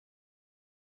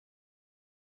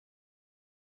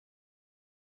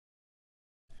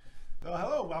Well,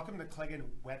 hello, welcome to Claigan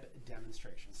web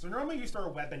demonstrations. So normally you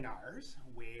start webinars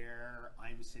where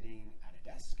I'm sitting at a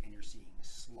desk and you're seeing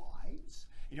slides.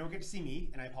 You don't get to see me,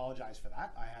 and I apologize for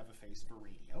that. I have a face for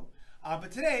radio.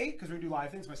 But today, because we're gonna do live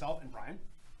things, myself and Brian,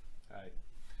 Hi.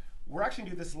 we're actually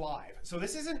gonna do this live. So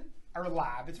this isn't our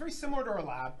lab. It's very similar to our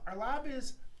lab. Our lab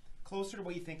is closer to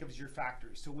what you think of as your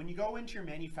factory. So when you go into your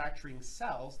manufacturing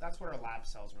cells, that's what our lab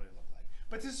cells really look like.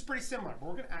 But this is pretty similar, but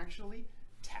we're gonna actually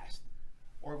test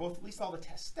or go through at least all the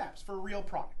test steps for a real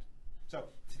product. So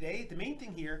today, the main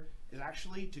thing here is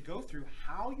actually to go through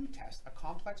how you test a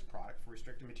complex product for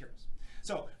restricted materials.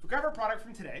 So if we grab our product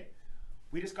from today,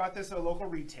 we just got this at a local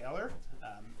retailer.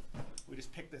 We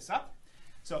just picked this up.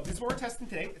 So this is what we're testing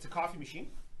today. It's a coffee machine.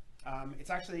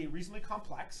 It's actually reasonably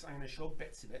complex. I'm gonna show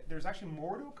bits of it. There's actually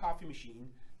more to a coffee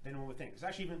machine than one would think. There's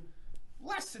actually even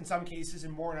less in some cases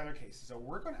and more in other cases. So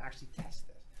we're gonna actually test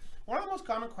this. One of the most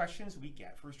common questions we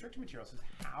get for restricted materials is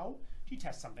how do you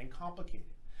test something complicated?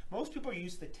 Most people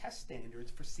use the test standards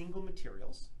for single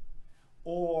materials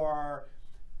or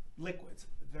liquids.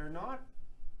 They're not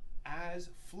as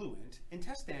fluent in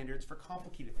test standards for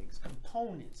complicated things,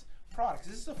 components, products.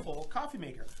 This is a full coffee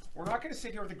maker. We're not going to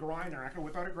sit here with a grinder. I'm not going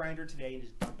to whip out a grinder today and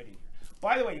just dump it in here.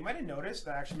 By the way, you might have noticed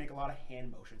that I actually make a lot of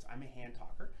hand motions. I'm a hand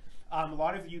talker. A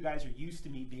lot of you guys are used to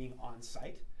me being on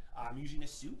site. I'm usually in a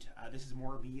suit. This is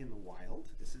more me in the wild.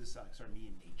 This is sort of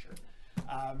me in nature.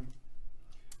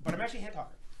 But I'm actually a hand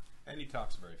talker. And he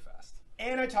talks very fast.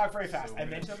 And I talk very fast. So I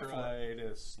mentioned that before. try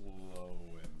to slow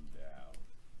him down.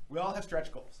 We all have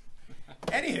stretch goals.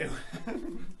 Anywho,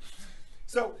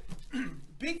 so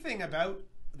big thing about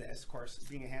this, of course,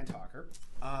 being a hand talker,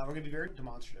 we're going to be very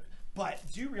demonstrative. But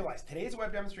do realize today is a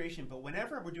web demonstration, but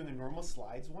whenever we're doing a normal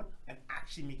slides one, I'm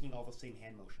actually making all the same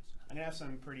hand motions. I'm going to have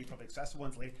some pretty probably accessible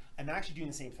ones later. I'm actually doing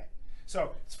the same thing.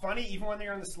 So it's funny, even when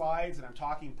they're on the slides and I'm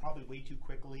talking probably way too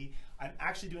quickly, I'm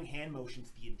actually doing hand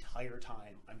motions the entire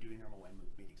time I'm doing normal web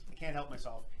meetings. I can't help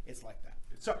myself. It's like that.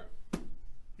 It's so, true.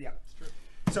 Yeah. It's true.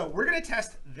 So we're going to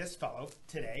test this fellow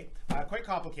today. Quite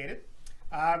complicated.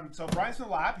 So Brian's in the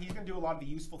lab. He's going to do a lot of the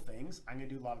useful things. I'm going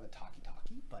to do a lot of the talky,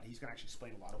 but he's going to actually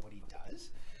explain a lot of what he does.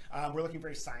 We're looking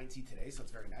very sciencey today, so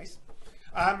it's very nice.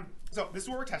 So this is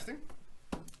what we're testing.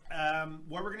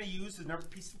 What we're going to use is a number of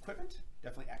pieces of equipment.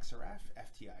 Definitely XRF,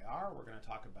 FTIR. We're going to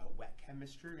talk about wet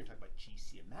chemistry. We're going to talk about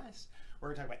GCMS. We're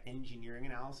going to talk about engineering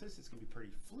analysis. It's going to be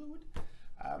pretty fluid.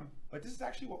 But this is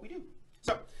actually what we do.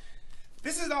 So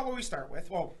this is not what we start with.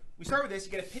 Well, we start with this.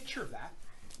 You get a picture of that.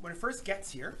 When it first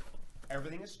gets here,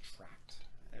 everything is tracked.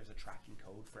 There's a tracking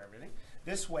code for everything.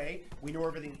 This way, we know where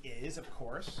everything is, of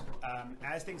course.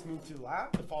 As things move through the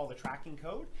lab, we follow the tracking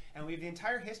code, and we have the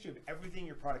entire history of everything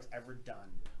your product's ever done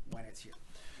when it's here.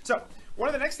 So one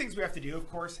of the next things we have to do, of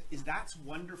course, is that's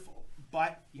wonderful,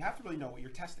 but you have to really know what you're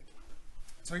testing.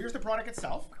 So here's the product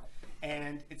itself,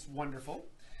 and it's wonderful,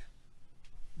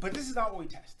 but this is not what we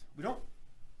test. We don't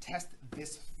test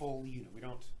this full unit. We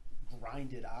don't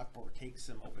grind it up or take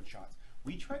some open shots.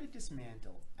 We try to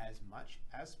dismantle as much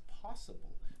as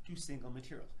possible to single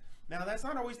materials. Now, that's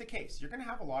not always the case. You're going to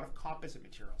have a lot of composite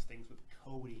materials, things with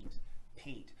coatings,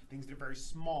 paint, things that are very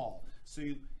small. So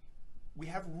we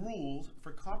have rules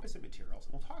for composite materials,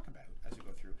 and we'll talk about as we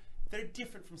go through, that are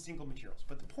different from single materials.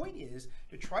 But the point is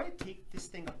to try to take this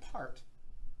thing apart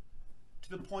to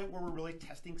the point where we're really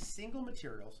testing single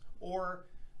materials or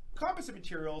composite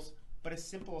materials, but as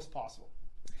simple as possible.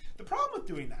 The problem with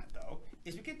doing that, though,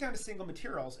 is we get down to single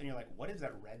materials and you're like, what is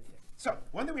that red thing? So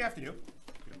one thing we have to do,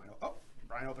 if you don't mind, oh,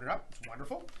 Brian opened it up, it's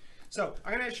wonderful. So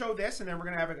I'm gonna show this and then we're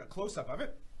gonna have a close-up of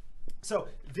it. So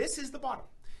this is the bottom.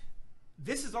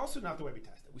 This is also not the way we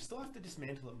test it. We still have to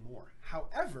dismantle it more.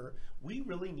 However, we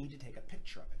really need to take a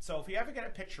picture of it. So if you ever get a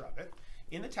picture of it,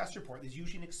 in the test report, there's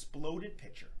usually an exploded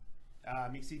picture.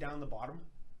 You can see down the bottom,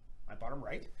 my bottom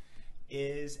right,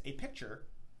 is a picture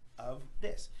of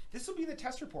this. This will be the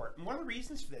test report. And one of the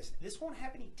reasons for this won't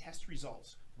have any test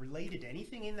results related to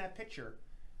anything in that picture.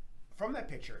 From that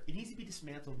picture, it needs to be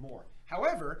dismantled more.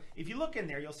 However, if you look in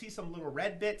there, you'll see some little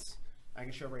red bits. I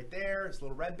can show right there. There's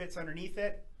little red bits underneath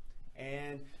it.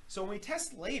 And so when we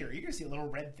test later, you're going to see a little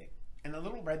red thing. And the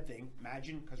little red thing,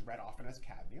 imagine, because red often has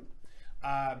cadmium.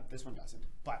 This one doesn't.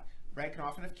 But red can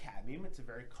often have cadmium. It's a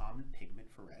very common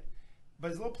pigment for red. But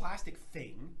this little plastic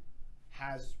thing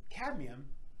has cadmium.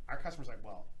 Our customer's like,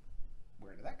 well,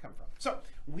 where did that come from? So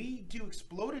we do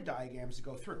exploded diagrams to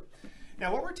go through.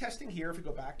 Now what we're testing here, if we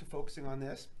go back to focusing on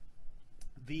this,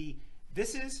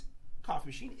 this is coffee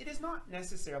machine. It is not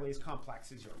necessarily as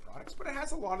complex as your products, but it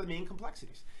has a lot of the main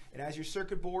complexities. It has your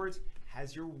circuit boards,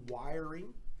 has your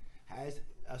wiring, has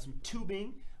some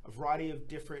tubing, a variety of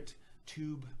different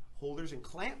tube holders and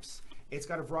clamps, It's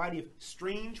got a variety of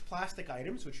strange plastic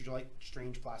items, which are like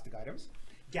strange plastic items,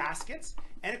 gaskets,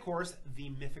 and of course, the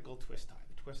mythical twist tie.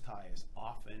 The twist tie is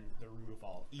often the root of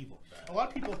all evil. Bad. A lot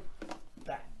of people,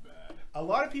 a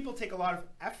lot of people take a lot of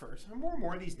effort, and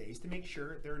more these days, to make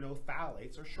sure there are no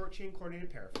phthalates or short-chain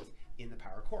chlorinated paraffins in the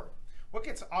power cord. What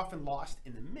gets often lost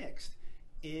in the mix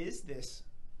is this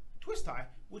twist tie,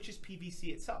 which is PVC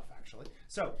itself, actually.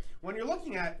 So when you're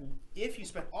looking at if you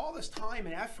spent all this time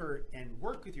and effort and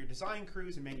work with your design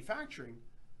crews and manufacturing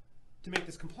to make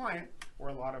this compliant, where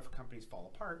a lot of companies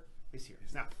fall apart, is here.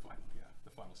 Now, The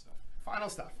final stuff. final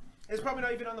stuff. It's probably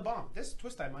not even on the BOM. This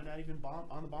twist tie might not even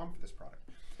on the BOM for this product.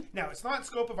 Now, it's not in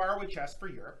scope of ROHS for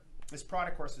Europe. This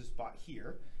product, of course, is bought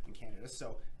here in Canada,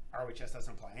 so ROHS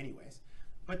doesn't apply anyways.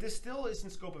 But this still is in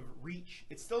scope of REACH.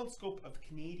 It's still in scope of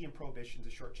Canadian prohibitions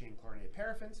of short-chain chlorinated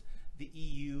paraffins, the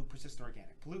EU persistent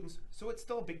organic pollutants, so it's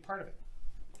still a big part of it.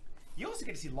 You also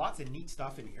get to see lots of neat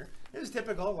stuff in here. This is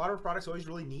typical. A lot of products are always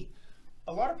really neat.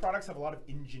 A lot of products have a lot of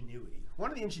ingenuity.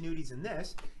 One of the ingenuities in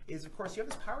this is, of course, you have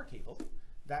this power cable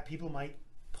that people might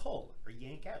pull or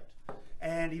yank out.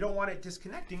 And you don't want it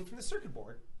disconnecting from the circuit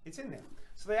board. It's in there.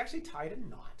 So they actually tied a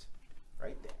knot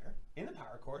right there in the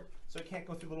power cord so it can't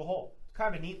go through a little hole. It's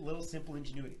kind of a neat little simple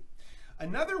ingenuity.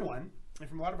 Another one, and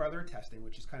from a lot of other testing,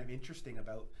 which is kind of interesting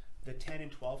about the 10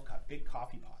 and 12 cup big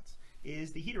coffee pots,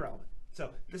 is the heater element.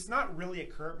 So this is not really a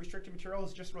current restricted material,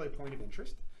 it's just really a point of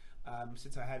interest.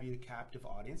 Since I have you a captive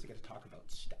audience, I get to talk about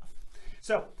stuff.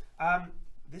 So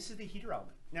this is the heater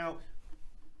element. Now,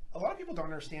 a lot of people don't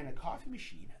understand a coffee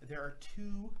machine. There are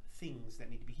two things that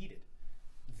need to be heated.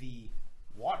 The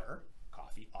water,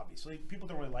 coffee, obviously. People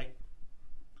don't really like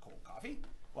cold coffee.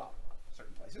 Well,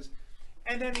 certain places.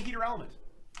 And then the heater element,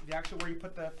 the actual where you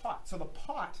put the pot. So the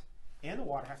pot and the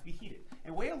water have to be heated.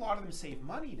 And the way a lot of them save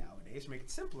money nowadays, to make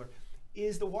it simpler,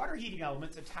 is the water heating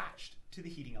element's attached to the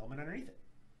heating element underneath it.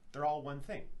 They're all one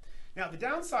thing. Now, the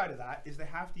downside of that is they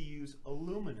have to use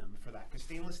aluminum for that, because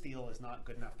stainless steel is not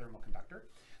good enough thermal conductor.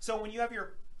 So when you have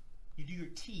you do your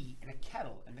tea in a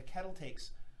kettle, and the kettle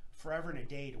takes forever and a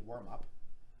day to warm up,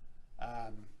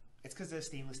 it's because of the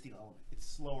stainless steel element. It's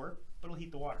slower, but it'll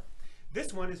heat the water.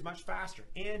 This one is much faster,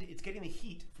 and it's getting the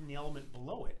heat from the element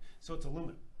below it, so it's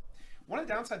aluminum. One of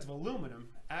the downsides of aluminum,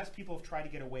 as people have tried to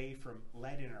get away from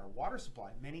lead in our water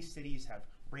supply, many cities have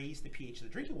raised the pH of the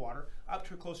drinking water up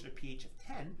to closer to pH of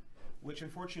 10, which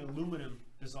unfortunately aluminum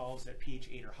dissolves at pH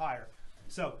 8 or higher.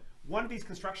 So one of these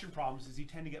construction problems is you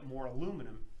tend to get more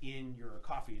aluminum in your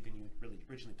coffee than you really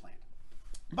originally planned.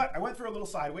 But I went through a little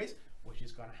sideways, which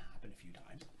is going to happen a few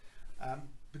times.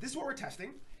 But this is what we're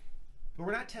testing, but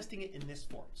we're not testing it in this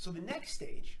form. So the next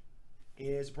stage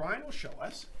is Brian will show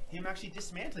us him actually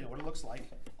dismantling what it looks like,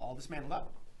 all dismantled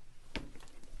up.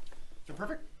 So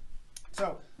perfect.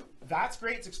 So that's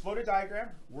great. It's exploded diagram.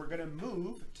 We're going to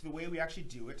move to the way we actually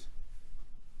do it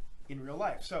in real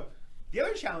life. So the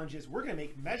other challenge is we're going to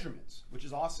make measurements, which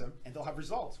is awesome, and they'll have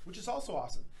results, which is also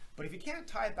awesome. But if you can't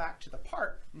tie it back to the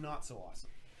part, not so awesome.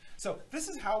 So this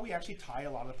is how we actually tie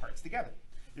a lot of the parts together.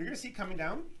 You're going to see coming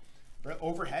down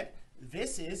overhead,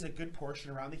 this is a good portion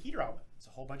around the heater element. It's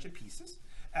a whole bunch of pieces.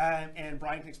 And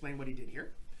Brian can explain what he did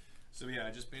here. So yeah,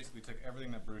 I just basically took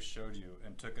everything that Bruce showed you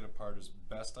and took it apart as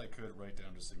best I could right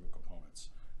down to single components.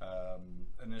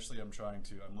 Initially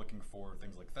I'm looking for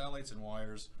things like phthalates in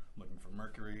wires, I'm looking for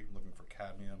mercury, I'm looking for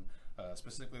cadmium,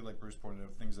 specifically like Bruce pointed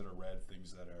out, things that are red,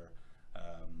 things that are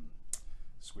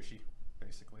squishy,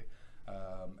 basically.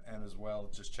 And as well,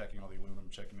 just checking all the aluminum,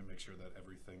 checking to make sure that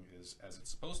everything is as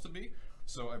it's supposed to be.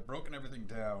 So I've broken everything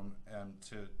down and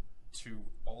to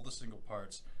all the single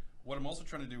parts. What I'm also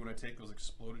trying to do when I take those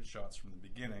exploded shots from the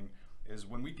beginning is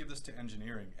when we give this to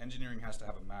engineering, engineering has to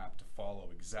have a map to follow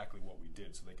exactly what we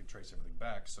did so they can trace everything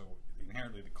back, so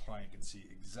inherently the client can see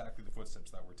exactly the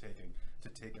footsteps that we're taking to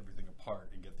take everything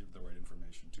apart and get the right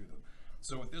information to them.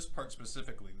 So with this part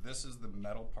specifically, this is the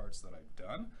metal parts that I've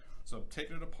done. So I've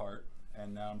taken it apart,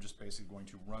 and now I'm just basically going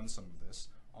to run some of this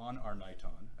on our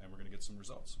Niton, and we're going to get some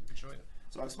results. We can show you.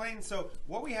 So I'll explain. So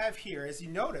what we have here is, you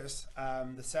notice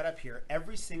the setup here,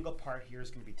 every single part here is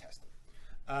going to be tested.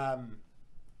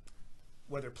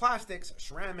 Whether plastics,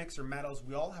 ceramics, or metals,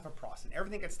 we all have a process, and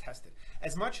everything gets tested.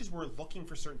 As much as we're looking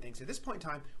for certain things, at this point in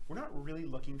time, we're not really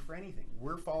looking for anything.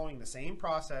 We're following the same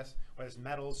process, whether it's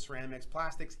metals, ceramics,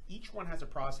 plastics, each one has a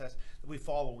process that we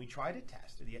follow. We try to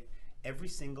test every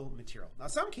single material. Now,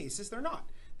 some cases, they're not.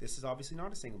 This is obviously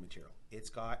not a single material. It's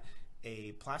got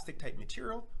a plastic type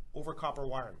material over copper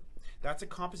wiring. That's a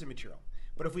composite material.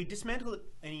 But if we dismantle it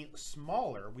any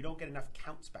smaller, we don't get enough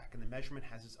counts back, and the measurement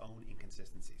has its own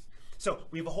inconsistencies. So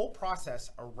we have a whole process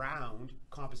around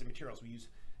composite materials. We use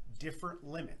different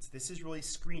limits. This is really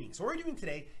screening. So what we're doing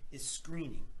today is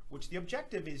screening, which the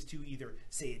objective is to either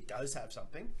say it does have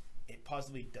something, it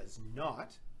possibly does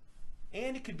not,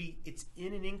 and it could be it's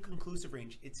in an inconclusive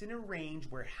range. It's in a range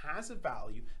where it has a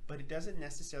value, but it doesn't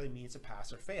necessarily mean it's a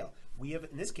pass or fail. We have,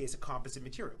 in this case, a composite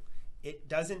material. It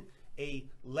doesn't, a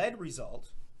lead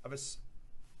result of a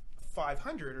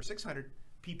 500 or 600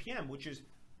 ppm, which is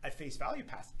at face value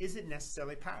pass, isn't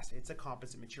necessarily pass. It's a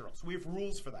composite material. So we have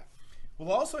rules for that.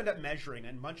 We'll also end up measuring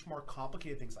and much more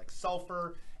complicated things like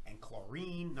sulfur and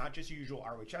chlorine, not just usual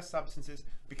ROHS substances,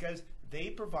 because they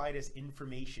provide us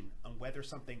information on whether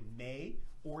something may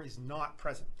or is not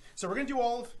present. So we're going to do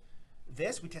all of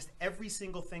this. We test every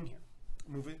single thing here.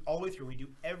 Moving all the way through, we do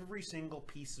every single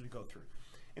piece as we go through,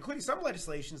 including some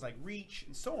legislations like REACH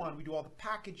and so on. We do all the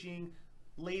packaging,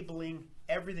 labeling,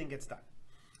 everything gets done.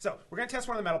 So we're going to test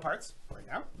one of the metal parts right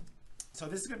now. So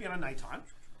this is going to be on a niton,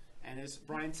 and as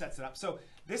Brian sets it up. So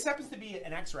this happens to be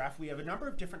an XRF. We have a number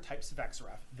of different types of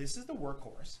XRF. This is the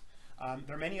workhorse.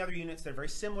 There are many other units that are very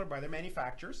similar by their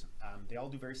manufacturers. They all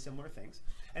do very similar things.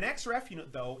 An XRF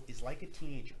unit, though, is like a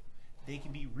teenager. They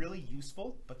can be really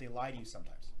useful, but they lie to you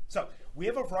sometimes. So we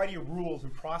have a variety of rules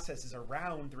and processes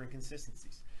around their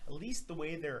inconsistencies. At least the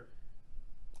way they're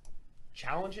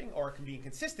challenging or can be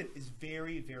inconsistent is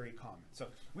very, very common. So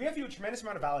we have to do a tremendous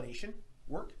amount of validation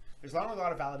work. There's not only a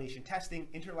lot of validation testing,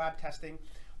 interlab testing.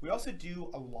 We also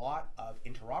do a lot of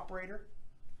interoperator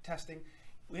testing.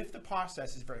 If the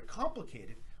process is very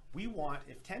complicated, we want,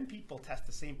 if 10 people test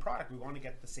the same product, we want to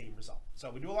get the same result. So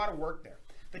we do a lot of work there.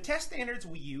 The test standards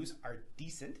we use are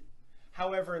decent.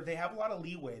 However, they have a lot of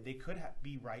leeway. They could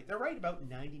be right. They're right about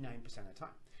 99% of the time,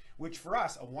 which for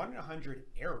us, a 1 in 100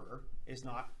 error is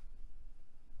not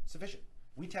sufficient.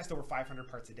 We test over 500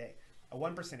 parts a day. A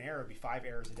 1% error would be 5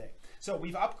 errors a day. So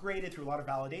we've upgraded through a lot of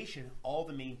validation all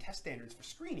the main test standards for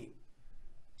screening.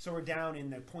 So we're down in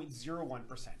the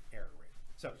 0.01% error rate.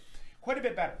 So quite a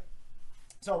bit better.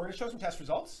 So we're going to show some test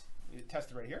results. You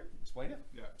tested right here. Explain it.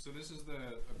 Yeah. So this is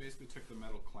I basically took the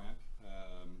metal clamp.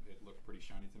 It looked pretty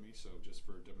shiny to me, so just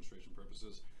for demonstration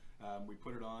purposes, we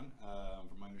put it on.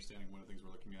 From my understanding, one of the things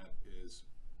we're looking at is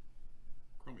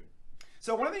chromium.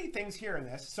 So one of the things here in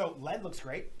this, so lead looks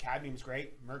great, cadmium's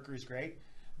great, mercury's great.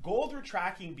 Gold we're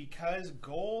tracking because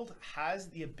gold has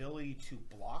the ability to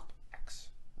block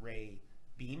X-ray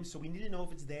beams, so we need to know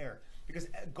if it's there. Because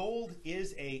gold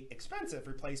is a expensive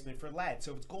replacement for lead,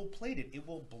 so if it's gold plated, it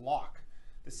will block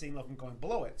the signal from going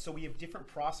below it. So we have different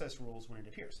process rules when it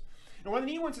appears. And one of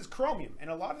the neat ones is chromium, and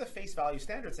a lot of the face value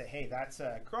standards say, hey, that's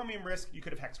a chromium risk, you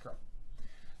could have hexchrome.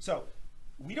 So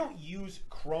we don't use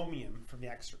chromium from the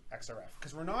XRF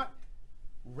because we're not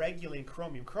regulating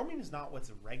chromium. Chromium is not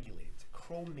what's regulated. It's a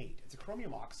chromate. It's a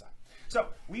chromium oxide. So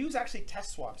we use actually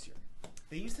test swabs here.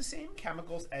 They use the same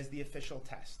chemicals as the official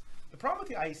test. The problem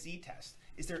with the IC test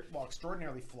is they're, well,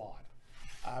 extraordinarily flawed.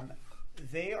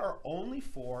 They are only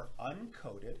for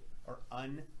uncoated or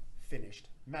unfinished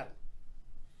metal.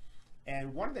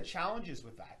 And one of the challenges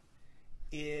with that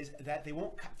is that they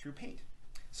won't cut through paint.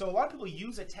 So a lot of people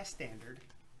use a test standard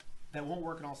that won't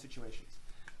work in all situations.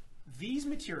 These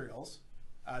materials,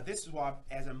 this swab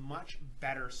has a much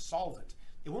better solvent.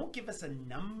 It won't give us a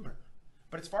number,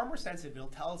 but it's far more sensitive. It'll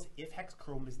tell us if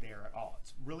hexchrome is there at all.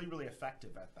 It's really, really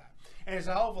effective at that. And there's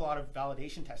a hell of a lot of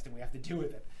validation testing we have to do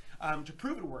with it to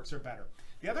prove it works or better.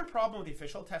 The other problem with the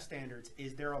official test standards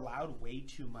is they're allowed way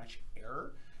too much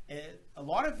error. A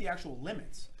lot of the actual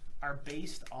limits are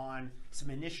based on some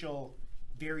initial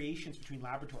variations between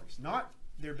laboratories, not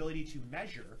their ability to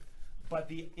measure, but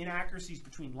the inaccuracies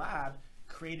between lab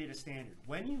created a standard.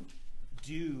 When you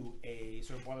do a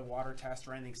sort of boiling water test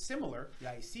or anything similar, the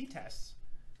IC tests,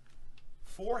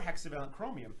 for hexavalent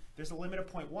chromium, there's a limit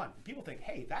of 0.1. People think,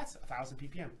 hey, that's 1,000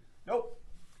 ppm. Nope.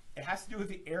 It has to do with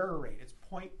the error rate. It's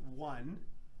 0.1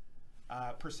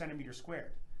 per centimeter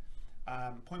squared.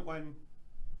 0.1%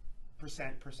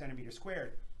 per centimeter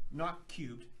squared, not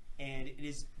cubed. And it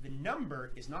is, the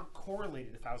number is not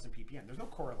correlated to 1,000 ppm. There's no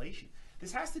correlation.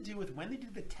 This has to do with when they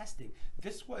did the testing.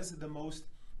 This was the most,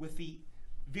 with the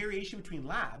variation between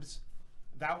labs,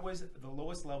 that was the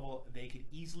lowest level they could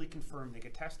easily confirm they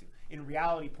could test to. In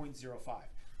reality, 0.05.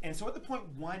 And so what the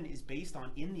 0.1 is based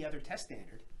on in the other test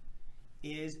standard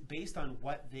is based on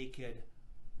what they could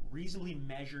reasonably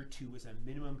measure to as a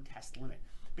minimum test limit.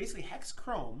 Basically,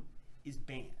 hexchrome is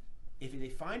banned. If they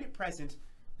find it present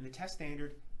in the test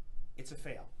standard, it's a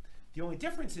fail. The only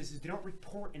difference is they don't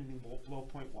report anything below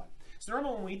 0.1. So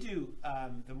normally when we do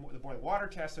the boiling water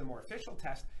test or the more official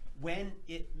test, when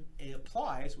it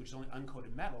applies, which is only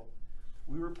uncoated metal,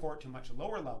 we report to a much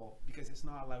lower level because it's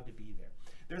not allowed to be there.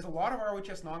 there's a lot of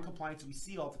ROHS non-compliance that we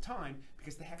see all the time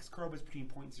because the hex curve is between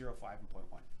 0.05 and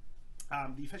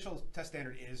 0.1. The official test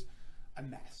standard is a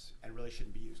mess and really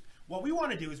shouldn't be used. What we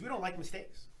want to do is we don't like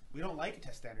mistakes. We don't like a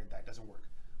test standard that doesn't work.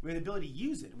 We have the ability to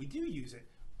use it, and we do use it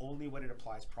only when it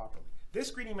applies properly. This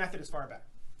screening method is far better.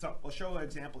 So we'll show an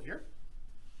example here.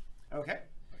 Okay.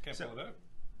 I can't pull it out.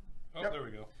 Oh, Yep. there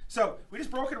we go. So we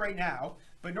just broke it right now,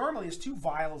 but normally there's 2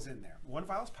 vials in there. One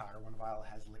vial is powder, one vial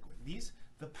has liquid.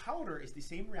 The powder is the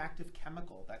same reactive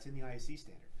chemical that's in the IEC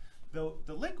standard.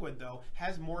 The liquid, though,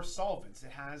 has more solvents.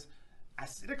 It has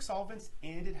acidic solvents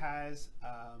and it has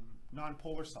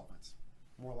non-polar solvents,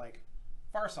 more like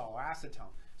Farsol or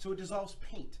acetone. So it dissolves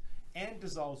paint and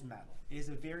dissolves metal. It is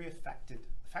a very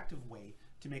effective way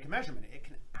to make a measurement. It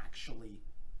can actually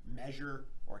measure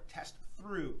or test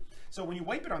through. So when you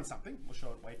wipe it on something, we'll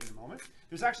show it wipe in a moment,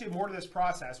 there's actually more to this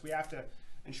process. We have to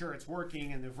ensure it's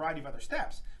working and a variety of other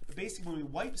steps. But basically when we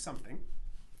wipe something,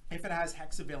 if it has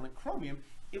hexavalent chromium,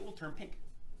 it will turn pink.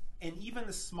 And even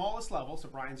the smallest level, so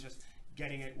Brian's just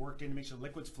getting it worked in to make sure the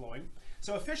liquid's flowing.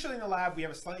 So officially in the lab, we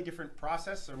have a slightly different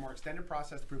process, or more extended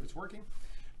process to prove it's working.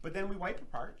 But then we wipe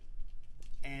apart,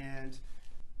 and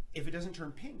if it doesn't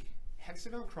turn pink,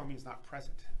 hexavalent chromium is not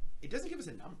present. It doesn't give us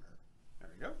a number. There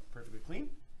we go, perfectly clean.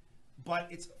 But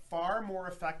it's far more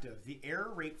effective. The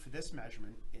error rate for this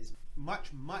measurement is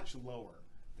much, much lower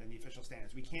than the official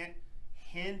standards. We can't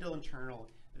handle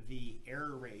the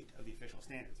error rate of the official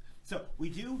standards. So we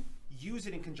do use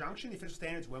it in conjunction, the official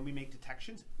standards, when we make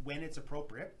detections, when it's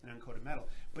appropriate, in uncoated metal.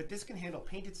 But this can handle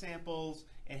painted samples,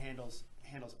 it handles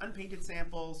unpainted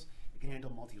samples, it can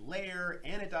handle multi-layer,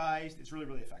 anodized. It's really,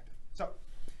 really effective. So,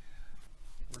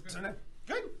 We're good. so now,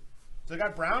 good. So I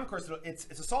got brown, of course, it's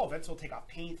a solvent, so it'll take off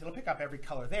paint, it'll pick up every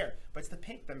color there, but it's the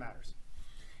pink that matters.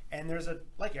 And there's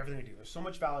like everything we do, there's so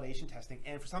much validation testing,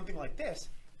 and for something like this,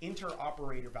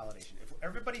 inter-operator validation. If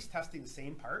everybody's testing the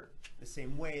same part, the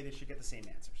same way, they should get the same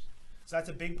answers. So that's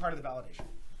a big part of the validation.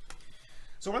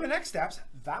 So one of the next steps,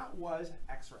 that was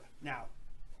XRF. Now,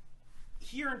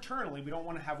 here internally, we don't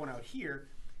want to have one out here.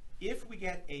 If we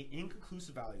get an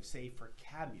inconclusive value, say for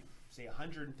cadmium, say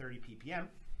 130 ppm,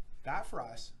 that for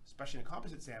us, especially in a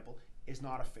composite sample, is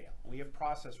not a fail. We have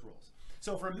process rules.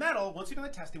 So for metal, once we've done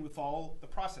the testing, we follow the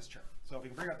process chart. So if we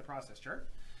can bring out the process chart.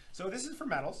 So this is for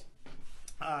metals.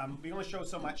 We only show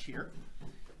so much here.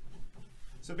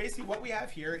 So basically what we have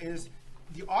here is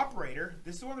the operator.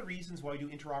 This is one of the reasons why we do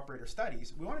interoperator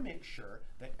studies. We want to make sure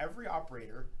that every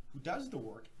operator who does the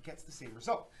work gets the same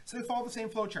result. So they follow the same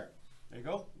flow chart. There you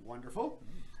go. Wonderful.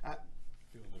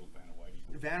 Feel a little Vanna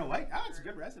Whitey. Vanna White. It's a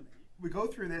good resume. We go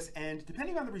through this, and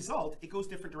depending on the result, it goes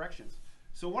different directions.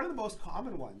 So one of the most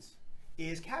common ones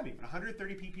is cadmium,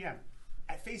 130 ppm.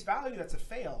 At face value, that's a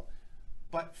fail,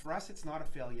 but for us, it's not a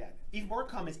fail yet. Even more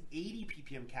common is 80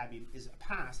 ppm cadmium is a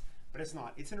pass, but it's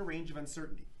not. It's in a range of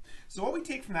uncertainty. So what we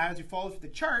take from that is we follow through the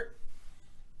chart.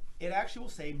 It actually will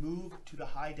say move to the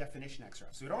high definition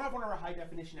XRF. So we don't have one of our high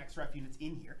definition XRF units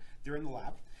in here. They're in the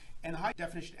lab. And the high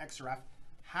definition XRF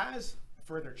has a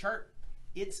further chart.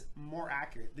 It's more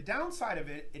accurate. The downside of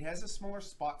it, it has a smaller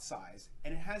spot size,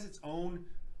 and it has its own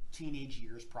teenage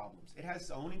years problems. It has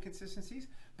its own inconsistencies,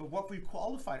 but what we've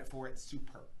qualified it for, it's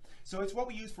superb. So it's what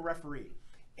we use for referee.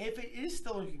 If it is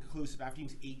still inconclusive after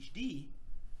using HD,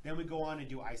 then we go on and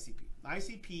do ICP.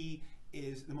 ICP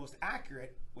is the most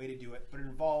accurate way to do it, but it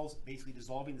involves basically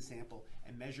dissolving the sample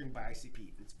and measuring by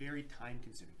ICP. It's very time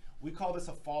consuming. We call this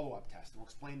a follow-up test, and we'll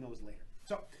explain those later.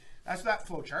 So that's that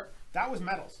flow chart. That was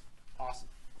metals. Awesome.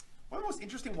 One of the most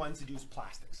interesting ones to do is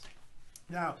plastics.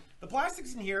 Now, the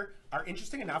plastics in here are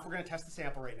interesting enough. We're going to test the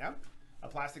sample right now, a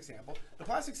plastic sample. The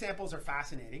plastic samples are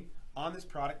fascinating on this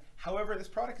product. However, this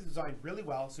product is designed really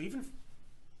well, so even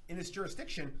in this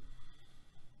jurisdiction,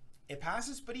 it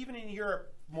passes, but even in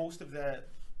Europe, most of the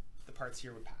parts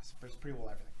here would pass. It's pretty well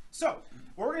everything. So,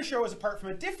 what we're going to show is a part from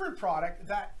a different product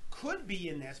that could be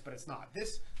in this, but it's not. The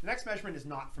next measurement is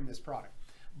not from this product,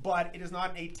 but it is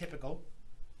not an atypical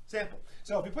sample.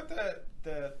 So if we put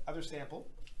the other sample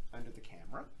under the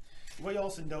camera, what you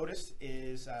also notice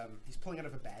is he's pulling out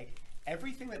of a bag.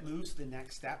 Everything that moves to the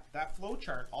next step, that flow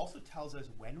chart also tells us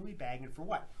when we bag and for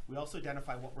what. We also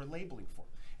identify what we're labeling for.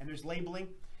 And there's labeling.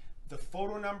 The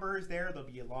photo number is there. There'll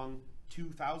be a long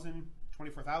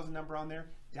 24,000 number on there.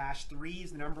 -3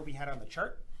 is the number we had on the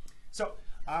chart. So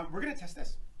we're going to test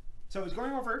this. So it's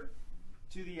going over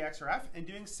to the XRF and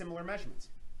doing similar measurements.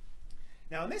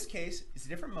 Now in this case, it's a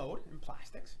different mode in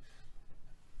plastics.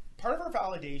 Part of our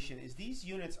validation is these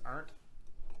units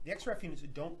the XRF units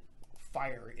don't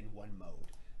fire in one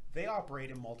mode. They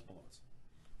operate in multiple modes.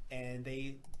 And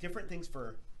different things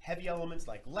for heavy elements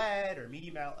like lead or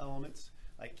medium elements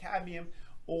like cadmium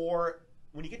Or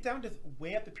when you get down to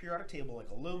way up the periodic table, like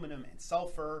aluminum and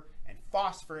sulfur and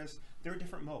phosphorus, there are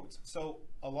different modes. So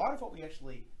a lot of what we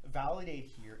actually validate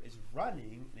here is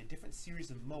running in a different series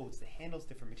of modes that handles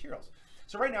different materials.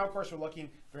 So right now, of course, we're looking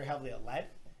very heavily at lead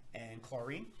and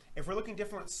chlorine. If we're looking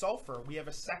different at sulfur, we have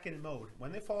a second mode.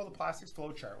 When they follow the plastics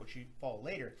flow chart, which you follow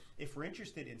later, if we're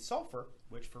interested in sulfur,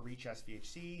 which for REACH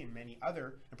SVHC and many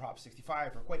other, and Prop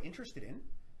 65, we're quite interested in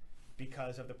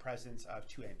because of the presence of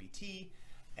 2-NBT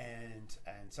and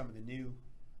some of the new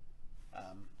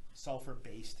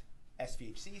sulfur-based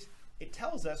SVHCs, it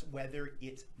tells us whether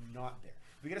it's not there.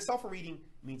 If we get a sulfur reading,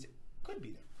 it means it could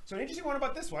be there. So an interesting one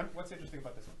about this one, what's interesting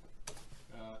about this one?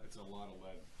 It's a lot of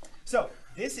lead. So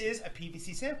this is a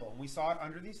PVC sample, and we saw it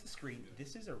underneath the screen.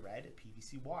 This is a red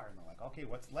PVC wire, and they're like, okay,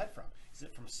 what's lead from? Is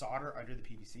it from solder under the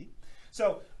PVC?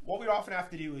 So what we often have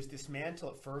to do is dismantle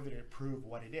it further to prove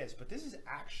what it is, but this is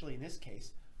actually, in this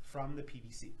case, from the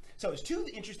PVC. So there's two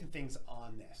interesting things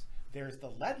on this. There's the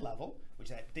lead level, which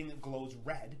is that thing that glows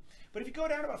red, but if you go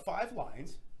down about 5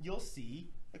 lines, you'll see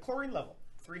the chlorine level,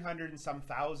 300 and some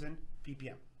thousand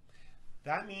ppm.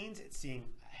 That means it's seeing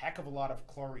a heck of a lot of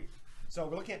chlorine. So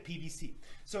we're looking at PVC.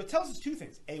 So it tells us two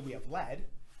things. A, we have lead,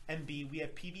 and B, we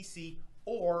have PVC,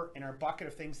 or in our bucket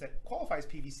of things that qualifies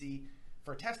PVC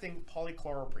for testing,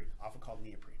 polychloroprene, often called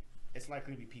neoprene. It's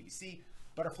likely to be PVC,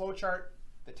 but a flow chart,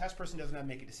 the test person doesn't have to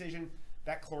make a decision.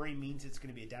 That chlorine means it's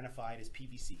going to be identified as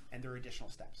PVC, and there are additional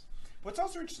steps. What's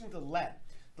also interesting to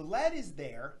the lead is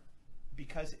there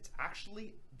because it's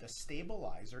actually the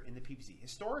stabilizer in the PVC.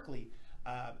 Historically,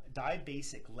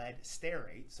 dibasic lead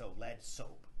stearate, so lead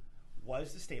soap,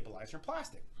 was the stabilizer in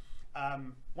plastic.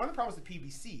 One of the problems with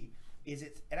PVC is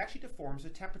it actually deforms the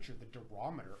temperature. The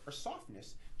durometer, or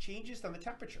softness, changes on the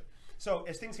temperature. So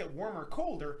as things get warmer or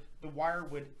colder, the wire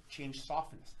would change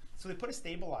softness. So they put a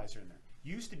stabilizer in there.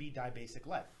 Used to be dibasic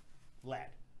lead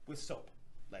with soap,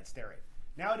 lead stearate.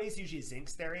 Nowadays, usually a zinc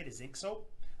stearate, a zinc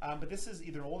soap, but this is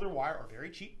either an older wire or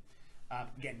very cheap.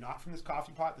 Again, not from this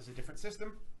coffee pot. This is a different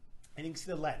system. And you can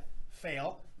see the lead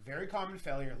fail. Very common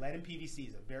failure. Lead in PVC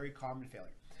is a very common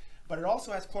failure. But it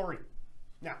also has chlorine.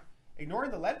 Now, ignoring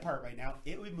the lead part right now,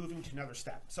 it would be moving to another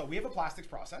step. So we have a plastics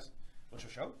process, which I'll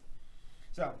show.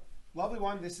 So, lovely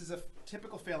one. This is a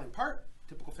typical failing part,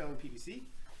 typical failing PVC,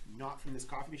 not from this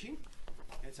coffee machine.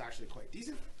 It's actually quite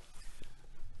decent.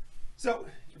 So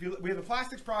we have a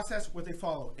plastics process, what they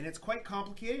follow, and it's quite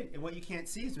complicated. And what you can't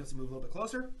see, so let's move a little bit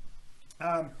closer,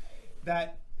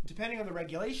 that depending on the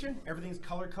regulation, everything's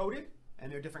color-coded.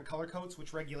 And there are different color codes,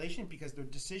 which regulation, because their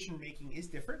decision making is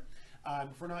different.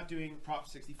 If we're not doing Prop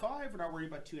 65, we're not worried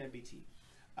about 2-NBT,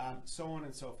 so on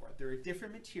and so forth. There are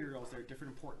different materials that are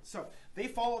different importance. So they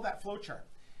follow that flow chart.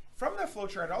 From that flow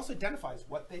chart, it also identifies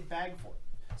what they bag for.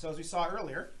 So as we saw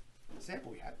earlier, the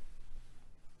sample we had,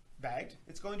 bagged,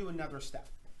 it's going to another step.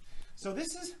 So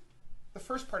this is the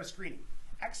first part of screening.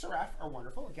 XRF are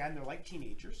wonderful. Again, they're like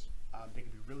teenagers. They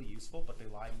can be really useful, but they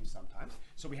lie to you sometimes.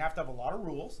 So we have to have a lot of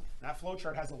rules. And that flow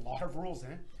chart has a lot of rules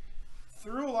in it.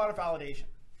 Through a lot of validation,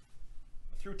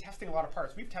 through testing a lot of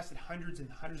parts, we've tested hundreds and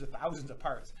hundreds of thousands of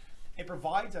parts. It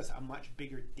provides us a much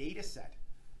bigger data set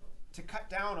to cut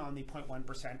down on the 0.1%,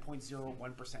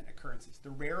 0.01% occurrences,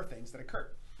 the rare things that occur.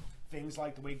 Things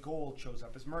like the way gold shows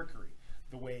up as mercury,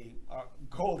 the way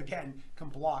gold, again, can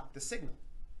block the signal,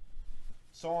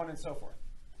 so on and so forth.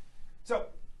 So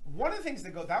one of the things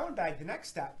that go that one bag, the next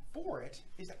step for it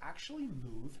is to actually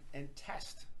move and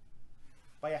test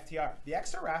by FTIR. The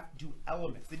XRF do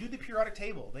elements. They do the periodic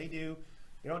table. They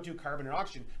don't do carbon and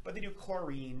oxygen, but they do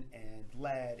chlorine and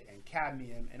lead and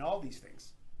cadmium and all these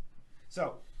things.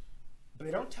 So, but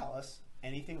they don't tell us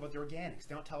anything about the organics.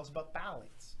 They don't tell us about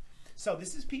phthalates. So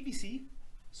this is PVC.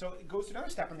 So it goes to another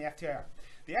step on the FTIR.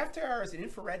 The FTIR is an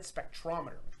infrared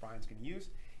spectrometer, which Brian's going to use.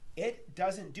 It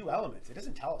doesn't do elements. It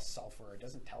doesn't tell us sulfur. It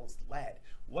doesn't tell us lead.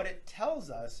 What it tells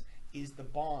us is the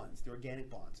bonds, the organic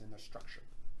bonds and their structure.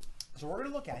 So what we're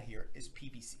going to look at here is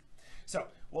PVC. So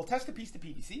we'll test a piece of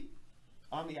PVC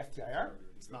on the FTIR.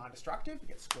 It's non-destructive. It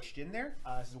gets squished in there.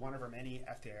 This is one of our many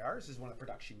FTIRs. This is one of the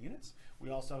production units. We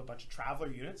also have a bunch of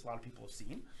traveler units a lot of people have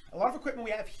seen. A lot of equipment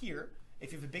we have here,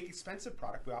 if you have a big expensive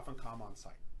product, we often come on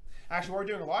site. Actually, what we're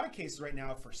doing a lot of cases right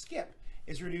now for Skip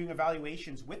is we're doing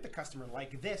evaluations with the customer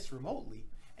like this remotely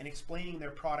and explaining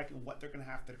their product and what they're going to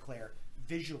have to declare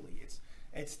visually.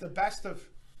 It's the best of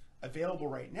available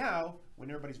right now when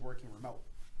everybody's working remote.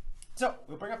 So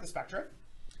we'll bring up the spectra.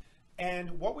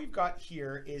 And what we've got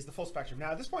here is the full spectrum.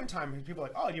 Now, at this point in time, people are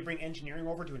like, oh, do you bring engineering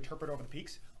over to interpret over the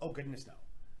peaks? Oh, goodness, no.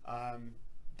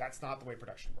 That's not the way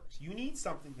production works. You need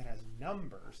something that has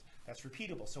numbers that's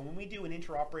repeatable. So when we do an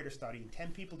inter-operator study and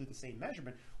 10 people do the same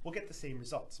measurement, we'll get the same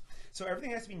results. So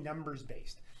everything has to be numbers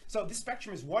based. So this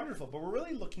spectrum is wonderful, but we're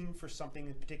really looking for something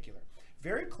in particular.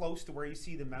 Very close to where you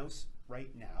see the mouse right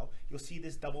now, you'll see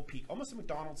this double peak, almost a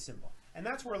McDonald's symbol. And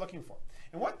that's what we're looking for.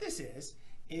 And what this is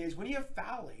when you have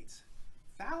phthalates,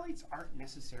 phthalates aren't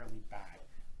necessarily bad.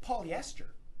 Polyester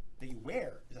that you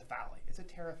wear is a phthalate. It's a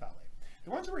terephthalate. The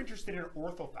ones we're interested in are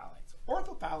orthophthalates.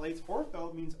 Orthophthalates,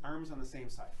 ortho means arms on the same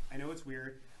side. I know it's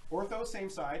weird. Ortho, same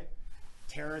side.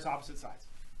 Tera is opposite sides.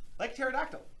 Like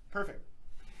pterodactyl. Perfect.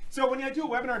 So when I do a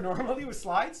webinar normally with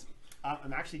slides,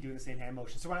 I'm actually doing the same hand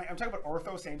motion. So when I'm talking about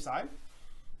ortho, same side,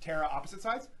 Tera, opposite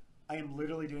sides, I am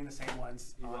literally doing the same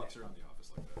ones. He walks around the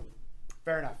office like that.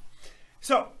 Fair enough.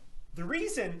 So the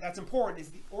reason that's important is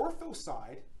the ortho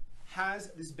side has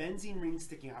this benzene ring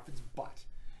sticking off its butt.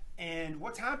 And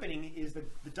what's happening is the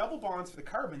double bonds for the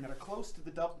carbon that are close to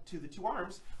the two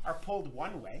arms are pulled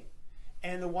one way,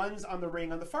 and the ones on the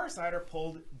ring on the far side are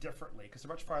pulled differently because they're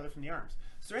much farther from the arms.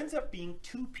 So there ends up being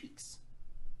two peaks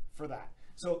for that.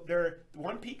 So the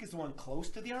one peak is the one close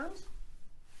to the arms,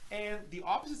 and the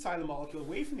opposite side of the molecule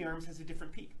away from the arms has a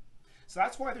different peak. So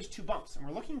that's why there's two bumps, and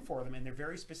we're looking for them, and they're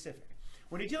very specific.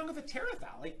 When you're dealing with a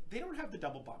terephthalate, they don't have the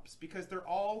double bumps because they're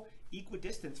all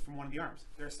equidistant from one of the arms.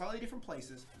 They're slightly different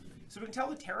places, so we can tell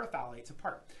the terephthalates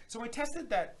apart. So when we tested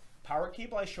that power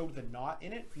cable I showed the knot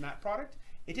in it from that product,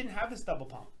 it didn't have this double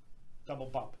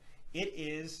bump. It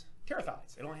is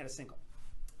terephthalates. It only had a single.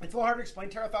 It's a little hard to explain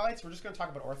terephthalates. We're just going to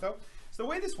talk about ortho. So the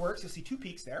way this works, you'll see two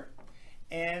peaks there,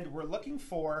 and we're looking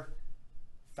for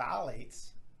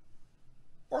phthalates,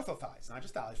 orthophthalates, not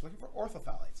just phthalates. We're looking for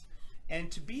orthophthalates. And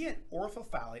to be an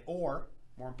orthophthalate, or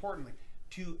more importantly,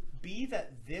 to be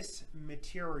that this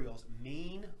material's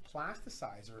main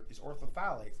plasticizer is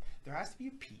orthophthalates, there has to be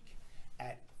a peak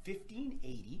at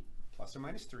 1580 plus or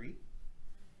minus 3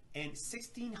 and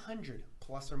 1600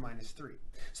 plus or minus 3.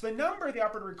 So the number the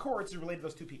operator records is related to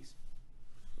those two peaks.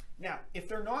 Now, if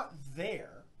they're not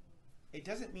there, it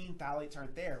doesn't mean phthalates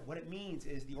aren't there. What it means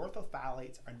is the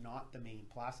orthophthalates are not the main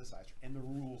plasticizer, and the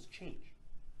rules change.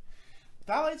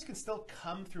 Phthalates can still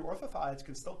come through, orthophthalates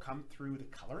can still come through the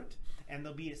colorant, and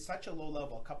they'll be at such a low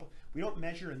level. We don't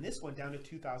measure in this one down to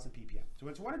 2,000 ppm. So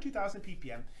when it's 1 or 2,000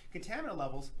 ppm, contaminant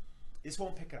levels, this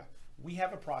won't pick it up. We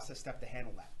have a process step to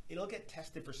handle that. It'll get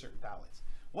tested for certain phthalates.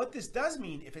 What this does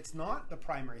mean, if it's not the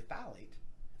primary phthalate,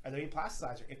 or the main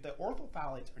plasticizer, if the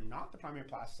orthophthalates are not the primary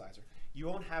plasticizer, you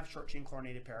won't have short-chain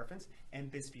chlorinated paraffins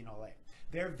and bisphenol A.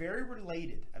 They're very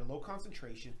related at a low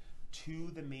concentration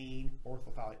to the main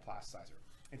orthophthalate plasticizer.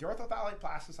 If the orthophthalate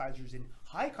plasticizer is in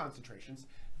high concentrations,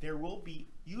 there will be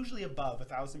usually above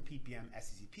 1,000 ppm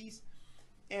SCCPs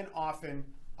and often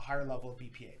a higher level of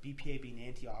BPA. BPA being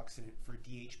an antioxidant for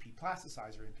DHP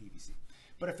plasticizer in PVC.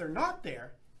 But if they're not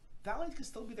there, phthalates can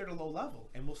still be there at a low level,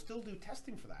 and we'll still do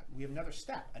testing for that. We have another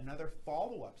step, another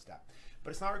follow-up step, but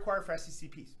it's not required for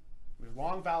SCCPs. We have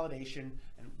long validation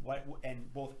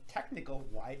and both technical,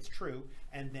 why it's true,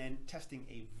 and then testing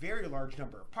a very large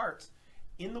number of parts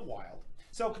in the wild.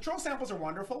 So control samples are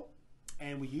wonderful,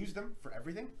 and we use them for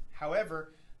everything.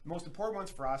 However, the most important ones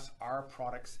for us are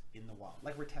products in the wild,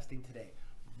 like we're testing today.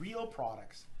 Real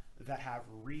products that have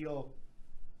real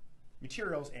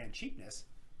materials and cheapness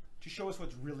to show us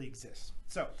what really exists.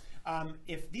 So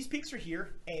if these peaks are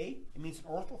here, A, it means an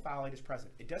orthophthalate is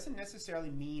present. It doesn't necessarily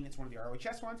mean it's one of the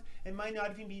ROHS ones. It might not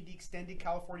even be the extended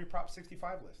California Prop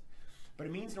 65 list, but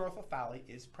it means an orthophthalate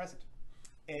is present.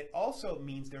 It also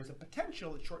means there's a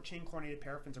potential that short-chain chlorinated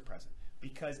paraffins are present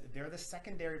because they're the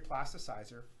secondary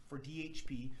plasticizer for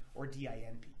DHP or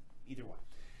DINP, either one.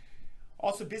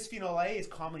 Also, bisphenol A is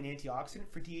commonly an antioxidant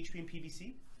for DHP and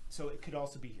PVC. So it could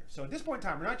also be here. So at this point in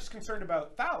time, we're not just concerned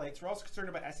about phthalates, we're also concerned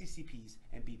about SCCPs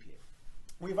and BPA.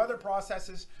 We have other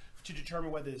processes to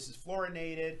determine whether this is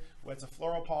fluorinated, whether it's a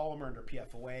fluoropolymer under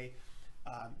PFOA,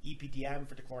 EPDM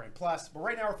for dechlorine plus, but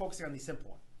right now we're focusing on the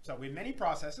simple one. So we have many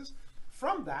processes.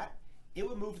 From that, it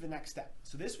would move to the next step.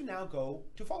 So this would now go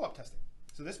to follow-up testing.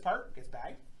 So this part gets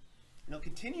bagged, and it'll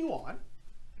continue on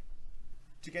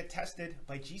to get tested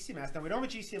by GCMS. Now we don't have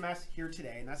a GCMS here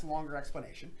today, and that's a longer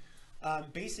explanation.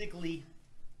 Basically,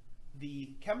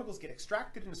 the chemicals get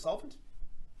extracted in a solvent,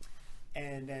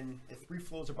 and then if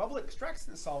reflows or bubble, it extracts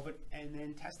in the solvent, and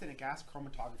then tested in a gas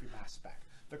chromatography mass spec.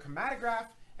 The chromatograph,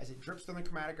 as it drips on the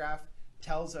chromatograph,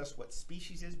 tells us what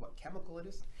species is, what chemical it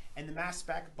is, and the mass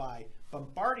spec, by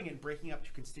bombarding it and breaking up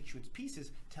to constituent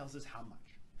pieces, tells us how much.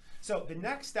 So the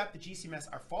next step, the GCMS,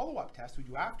 our follow-up test we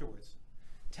do afterwards,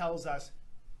 tells us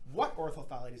what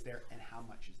orthophthalate is there and how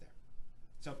much is there.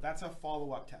 So that's a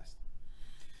follow-up test.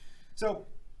 So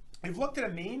we've looked at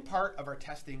a main part of our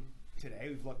testing today.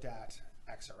 We've looked at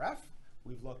XRF.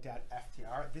 We've looked at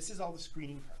FTIR. This is all the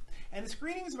screening part. And the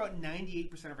screening is about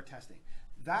 98% of our testing.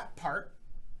 That part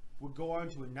would go on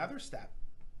to another step,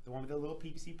 the one with the little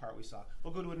PVC part we saw.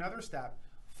 We'll go to another step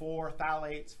for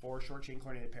phthalates, for short-chain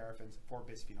chlorinated paraffins, for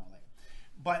bisphenol A.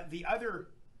 But the other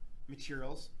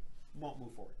materials won't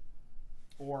move forward,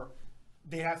 or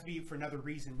they have to be for another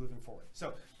reason moving forward.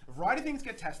 So a variety of things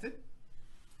get tested,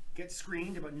 get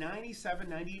screened. About 97,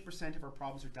 98% of our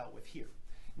problems are dealt with here.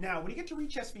 Now, when you get to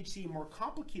reach SVHC, more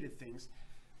complicated things,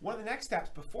 one of the next steps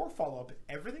before follow-up,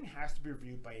 everything has to be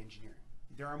reviewed by engineering.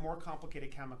 There are more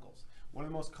complicated chemicals. One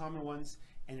of the most common ones,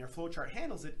 and their flowchart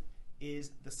handles it,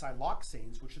 is the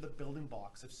siloxanes, which are the building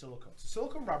blocks of silicone. So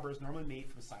silicone rubber is normally made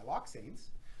from siloxanes,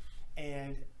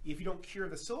 and if you don't cure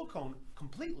the silicone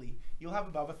completely, you'll have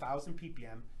above 1,000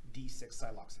 ppm D6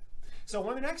 siloxane. So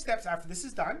one of the next steps after this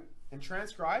is done and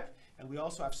transcribed, and we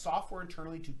also have software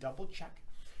internally to double check.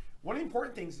 One of the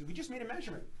important things is we just made a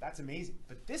measurement. That's amazing.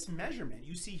 But this measurement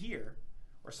you see here,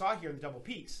 or saw here in the double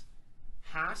peaks,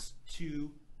 has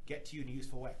to get to you in a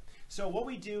useful way. So what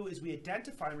we do is we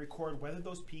identify and record whether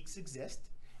those peaks exist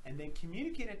and then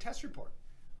communicate in a test report.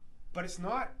 But it's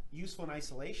not useful in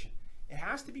isolation. It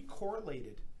has to be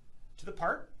correlated to the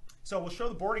part. So we'll show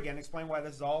the board again, explain why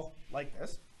this is all like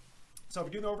this. So if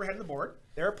we do the overhead of the board,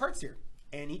 there are parts here,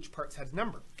 and each part has a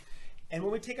number. And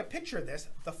when we take a picture of this,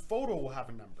 the photo will have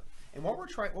a number. And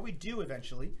what we do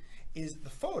eventually is the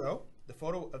photo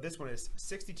of this one is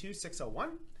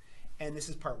 62601, and this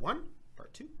is part 1,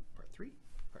 part 2, part 3,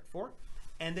 part 4,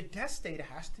 and the test data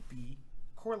has to be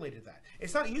correlated to that.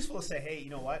 It's not useful to say, hey, you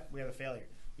know what, we have a failure.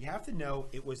 You have to know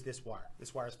it was this wire.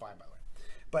 This wire is fine, by the way.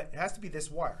 But it has to be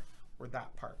this wire or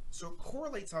that part. So it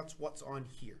correlates on what's on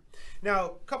here. Now,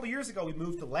 a couple years ago, we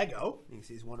moved to Lego. You can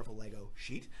see this wonderful Lego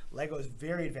sheet. Lego is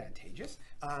very advantageous.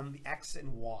 The X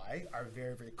and Y are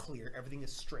very, very clear. Everything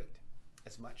is straight.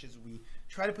 As much as we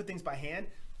try to put things by hand,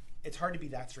 it's hard to be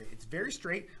that straight. It's very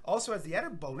straight. Also has the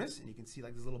added bonus, and you can see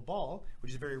like this little ball,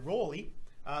 which is very rolly.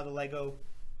 The Lego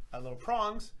little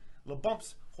prongs, little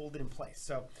bumps hold it in place.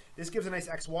 So this gives a nice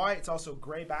XY. It's also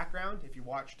gray background. If you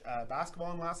watched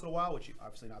basketball in the last little while, which you,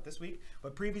 obviously not this week,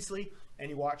 but previously, and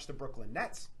you watched the Brooklyn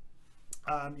Nets,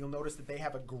 you'll notice that they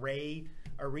have a gray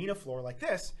arena floor like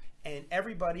this, and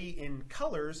everybody in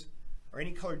colors or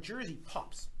any colored jersey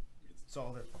pops. It's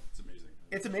amazing.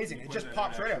 It's amazing. It just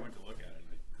pops right out. I went to look at it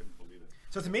and I couldn't believe it.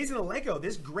 So it's amazing the Lego,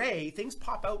 this gray, things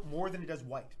pop out more than it does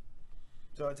white.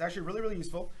 So it's actually really, really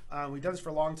useful. We've done this for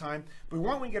a long time. But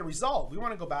when we get a result, we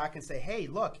want to go back and say, hey,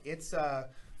 look, it's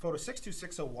photo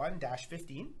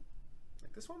 62601-15,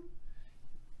 like this one.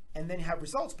 And then you have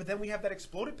results, but then we have that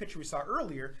exploded picture we saw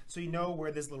earlier, so you know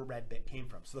where this little red bit came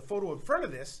from. So the photo in front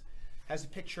of this has a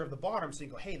picture of the bottom, so you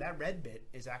go, hey, that red bit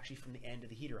is actually from the end of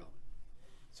the heater element.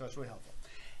 So it's really helpful.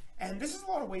 And this is a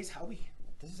lot of ways how we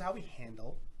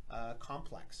handle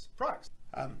complex products.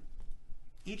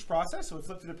 Each process, so we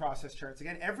flip through the process charts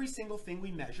again, every single thing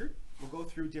we measured will go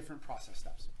through different process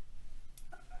steps.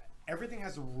 Everything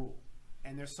has a rule,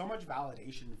 and there's so much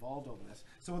validation involved over this.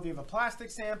 So whether you have a plastic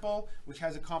sample, which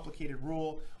has a complicated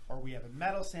rule, or we have a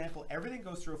metal sample, everything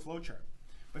goes through a flowchart.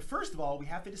 But first of all, we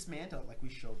have to dismantle it like we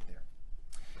showed there.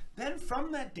 Then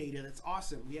from that data, that's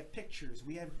awesome. We have pictures,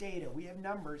 we have data, we have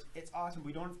numbers. It's awesome.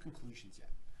 We don't have conclusions yet.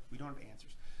 We don't have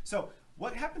answers. So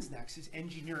what happens next is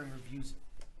engineering reviews it.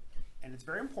 And it's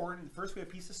very important. First, we have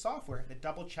a piece of software that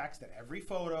double checks that every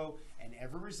photo and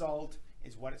every result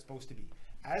is what it's supposed to be.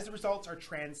 As the results are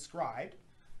transcribed,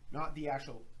 not the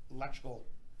actual electrical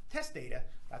test data,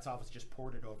 that's obviously just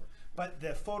ported over. But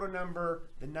the photo number,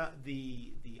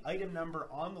 the item number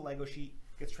on the Lego sheet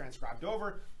gets transcribed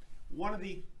over. One of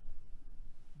the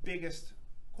biggest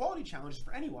quality challenges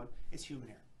for anyone is human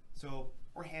error. So,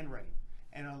 or handwriting.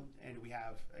 And we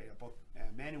have both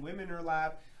men and women in our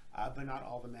lab, but not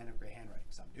all the men have great handwriting.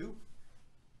 Some do,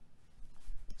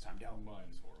 some don't.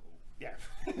 Mine's horrible. Yeah.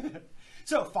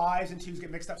 So 5s and 2s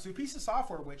get mixed up. So a piece of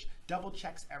software which double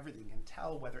checks everything and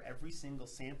tell whether every single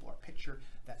sample or picture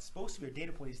that's supposed to be a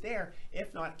data point is there.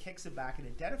 If not, it kicks it back and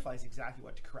identifies exactly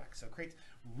what to correct. So it creates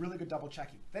really good double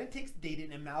checking. Then it takes the data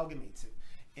and amalgamates it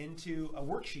into a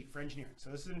worksheet for engineering. So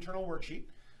this is an internal worksheet,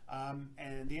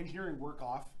 and the engineering work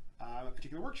off a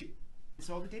particular worksheet.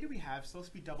 So the data we have is supposed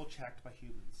to be double checked by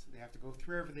humans. They have to go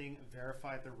through everything,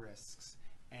 verify the risks,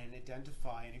 and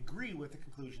identify and agree with the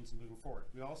conclusions moving forward.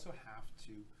 We also have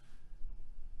to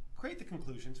create the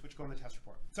conclusions which go in the test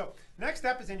report. So next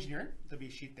step is engineering. There'll be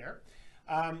a sheet there.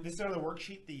 This is another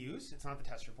worksheet they use. It's not the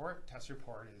test report. Test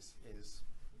report is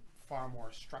far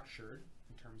more structured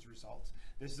in terms of results.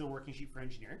 This is a working sheet for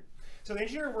engineering. So the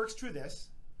engineering works through this,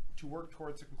 to work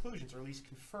towards the conclusions, or at least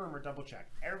confirm or double check.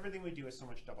 Everything we do is so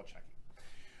much double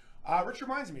checking. Rich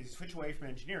reminds me to switch away from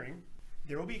engineering.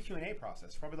 There will be a Q&A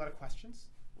process, probably a lot of questions,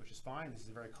 which is fine. This is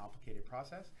a very complicated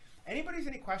process. Anybody's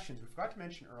any questions, we forgot to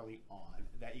mention early on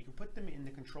that you can put them in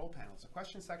the control panel. It's a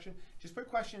question section. Just put a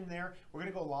question in there. We're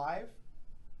going to go live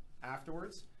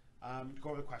afterwards to go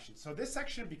over the questions. So this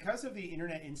section, because of the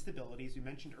internet instabilities we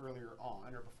mentioned earlier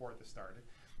on, or before this started,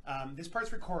 this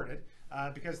part's recorded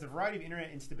because the variety of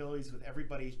internet instabilities with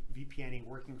everybody VPNing,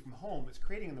 working from home is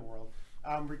creating in the world.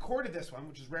 Recorded this one,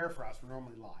 which is rare for us. We're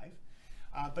normally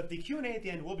live. But the Q&A at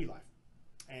the end will be live.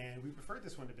 And we preferred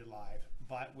this one to be live,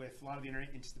 but with a lot of the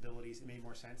internet instabilities, it made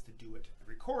more sense to do it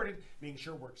recorded, making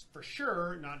sure it works for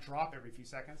sure, not drop every few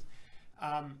seconds.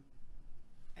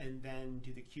 And then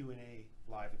do the Q&A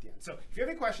live at the end. So if you have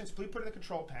any questions, please put it in the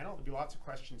control panel. There'll be lots of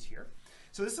questions here.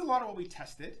 So this is a lot of what we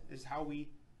tested, is how we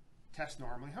test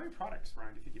normally. How many products,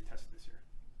 Brian, do you think you've tested this year?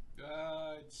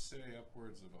 I'd say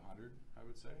upwards of 100, I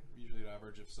would say. Usually an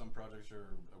average, if some projects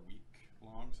are a week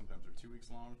long, sometimes they're 2 weeks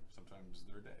long, sometimes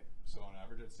they're a day. So on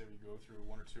average, I'd say we go through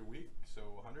 1 or 2 a week. So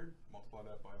 100, multiply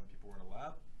that by when people were in a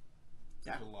lab.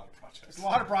 Yeah. There's a lot of projects. There's a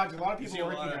lot of projects, a lot of people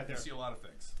working out there. You see a lot of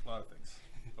things,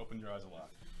 Open your eyes a lot.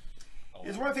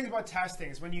 It's one of the things about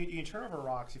testing is when you turn over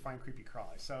rocks, you find creepy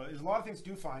crawlies. So there's a lot of things to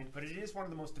do find, but it is one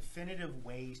of the most definitive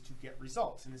ways to get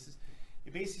results. And this is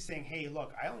basically saying, hey,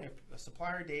 look, I only have a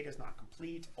supplier data is not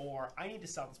complete, or I need to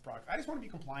sell this product. I just want to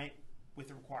be compliant with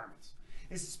the requirements.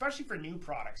 It's especially for new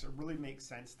products, it really makes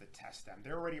sense to test them.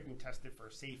 They're already being tested for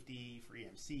safety, for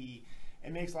EMC.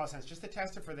 It makes a lot of sense just to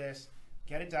test it for this,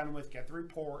 get it done with, get the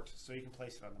report, so you can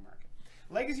place it on the market.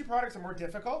 Legacy products are more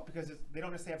difficult because they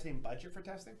don't necessarily have the same budget for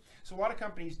testing. So a lot of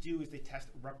companies do is they test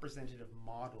representative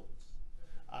models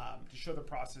to show the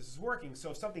process is working.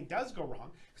 So if something does go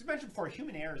wrong, because I mentioned before,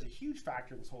 human error is a huge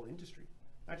factor in this whole industry,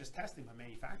 not just testing, but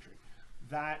manufacturing,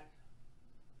 that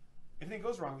if anything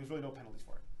goes wrong, there's really no penalties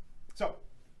for it. So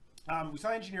we saw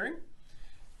engineering.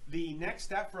 The next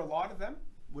step for a lot of them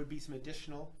would be some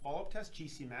additional follow-up tests,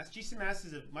 GCMS. GCMS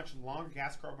is a much longer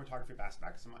gas chromatography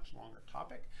aspect. It's a much longer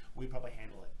topic. We probably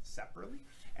handle it separately.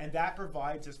 And that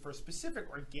provides us for a specific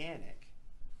organic,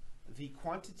 the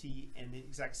quantity and the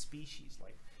exact species.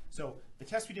 So the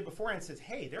test we did beforehand says,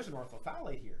 hey, there's an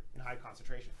orthophthalate here in high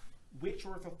concentration. Which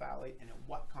orthophthalate and at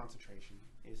what concentration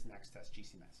is the next test,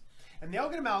 GCMS? And they all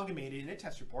get amalgamated in a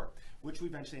test report, which we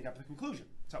eventually end up with a conclusion.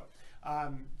 So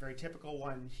very typical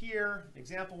one here,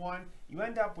 example one, you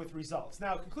end up with results.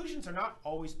 Now, conclusions are not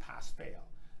always pass-fail.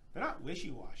 They're not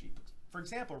wishy-washy. For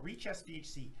example, REACH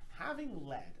SVHC, having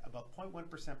lead about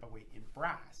 0.1% by weight in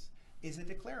brass isn't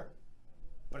declarable,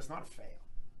 but it's not a fail.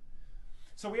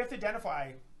 So we have to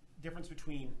identify the difference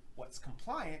between what's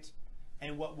compliant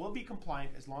and what will be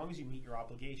compliant as long as you meet your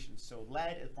obligations. So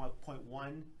lead at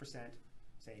 0.1%,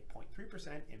 say 0.3%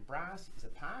 in brass is a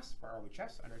pass for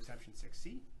ROHS under exemption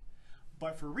 6C.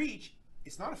 But for REACH,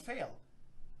 it's not a fail,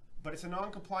 but it's a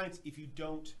non-compliance if you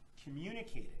don't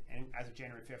communicate it. And as of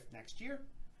January 5th next year,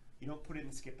 you don't put it in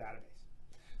the SCIP database.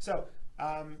 So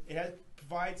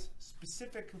provides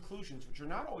specific conclusions, which are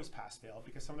not always pass-fail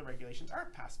because some of the regulations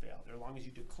aren't pass-fail. As long as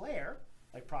you declare,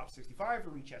 like Prop 65 or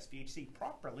REACH SVHC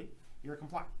properly, you're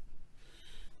compliant.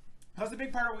 That's the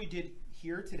big part of what we did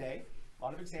here today. A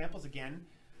lot of examples. Again,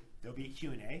 there'll be a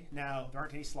Q&A. Now, there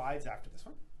aren't any slides after this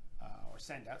one or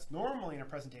send-outs. Normally in a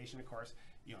presentation, of course,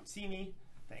 you don't see me.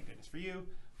 Thank goodness for you.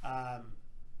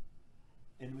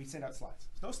 And we send out slides.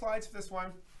 There's no slides for this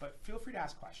one, but feel free to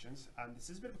ask questions. This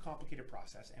is a bit of a complicated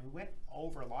process, and we went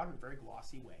over a lot in a very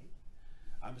glossy way.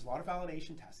 There's a lot of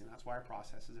validation testing. That's why our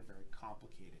processes are very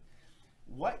complicated.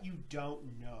 What you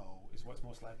don't know is what's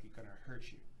most likely going to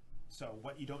hurt you. So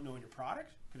what you don't know in your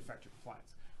product could affect your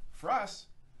compliance. For us,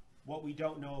 what we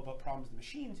don't know about problems in the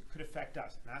machines could affect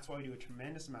us. And that's why we do a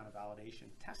tremendous amount of validation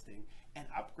testing and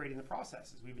upgrading the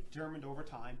processes. We've determined over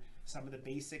time some of the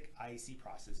basic IEC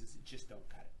processes that just don't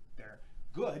cut it. They're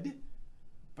good,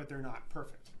 but they're not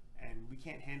perfect. And we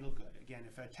can't handle good. Again,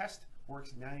 if a test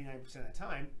works 99% of the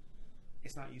time,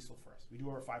 it's not useful for us. We do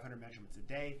over 500 measurements a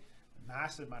day, a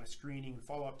massive amount of screening and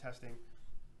follow-up testing.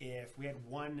 If we had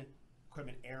one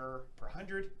equipment error per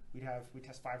 100, we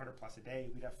test 500 plus a day,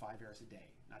 we'd have 5 errors a day,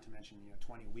 not to mention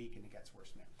 20 a week, and it gets worse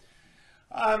from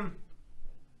there.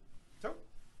 So,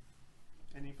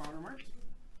 any final remarks?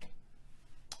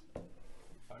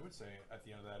 I would say at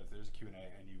the end of that, if there's a Q&A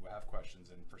and you have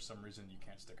questions and for some reason you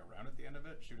can't stick around at the end of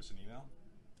it, shoot us an email.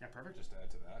 Yeah, perfect. Just to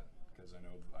add to that, because I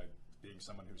know being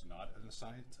someone who's not a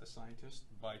scientist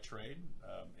by trade,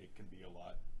 it can be a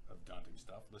lot of daunting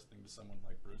stuff listening to someone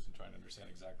like Bruce and trying to understand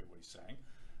exactly what he's saying.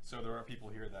 So there are people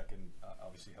here that can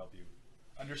obviously help you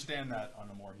understand that on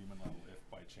a more human level, if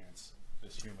by chance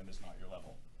this human is not your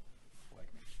level,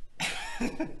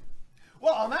 like me.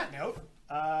 Well, on that note,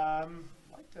 I'd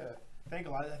like to thank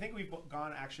a lot. I think we've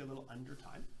gone actually a little under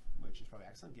time, which is probably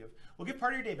excellent. We'll give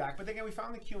part of your day back, but again, we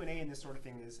found the Q&A and this sort of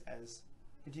thing as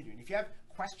continuing. If you have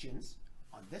questions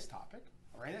on this topic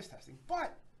or any of this testing,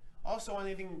 but also on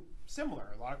anything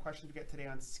similar, a lot of questions we get today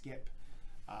on skip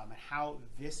and how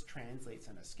this translates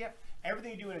into skip.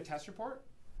 Everything you do in a test report,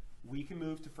 we can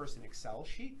move to first an Excel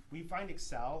sheet. We find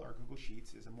Excel or Google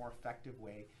Sheets is a more effective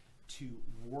way to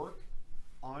work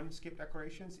on skip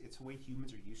declarations. It's the way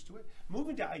humans are used to it.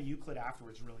 Moving to iEuclid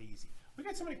afterwards is really easy. We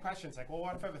get so many questions like, well,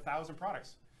 what if I have 1,000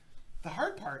 products? The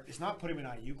hard part is not putting them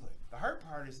in iEuclid. The hard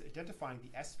part is identifying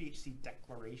the SVHC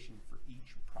declaration for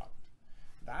each product.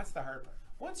 That's the hard part.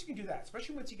 Once you can do that,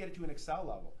 especially once you get it to an Excel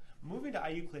level, moving to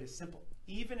iEuclid is simple.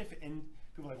 Even if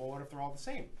people are like, well, what if they're all the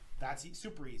same? That's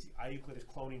super easy. iEuclid has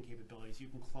cloning capabilities. You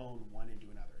can clone one into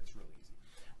another. It's really easy.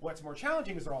 What's more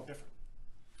challenging is they're all different,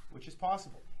 which is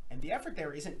possible. And the effort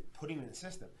there isn't putting them in the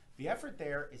system. The effort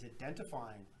there is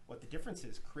identifying what the difference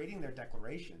is, creating their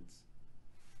declarations,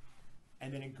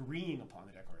 and then agreeing upon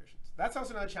the declarations. That's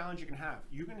also another challenge you can have.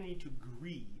 You're going to need to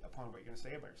agree upon what you're going to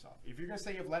say about yourself. If you're going to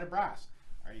say you have lead and brass,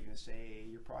 are you going to say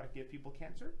your product gives people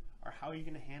cancer? Or how are you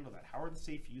going to handle that? How are the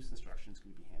safe use instructions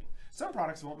going to be handled? Some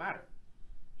products won't matter.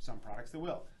 Some products they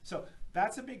will. So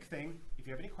that's a big thing. If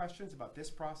you have any questions about this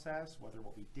process, whether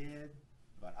what we did,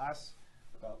 about us,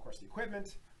 about, of course, the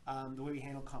equipment, the way we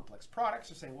handle complex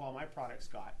products, or saying, well, my product's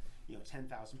got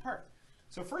 10,000 parts.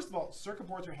 So first of all, circuit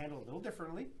boards are handled a little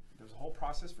differently. There's a whole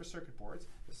process for circuit boards.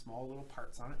 There's small little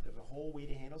parts on it. There's a whole way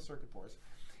to handle circuit boards.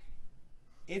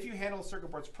 If you handle circuit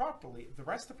boards properly, the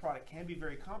rest of the product can be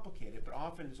very complicated, but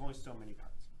often there's only so many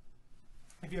parts.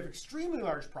 If you have extremely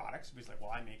large products, it's like,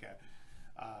 well, I make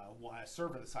a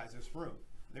server the size of this room.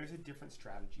 There's a different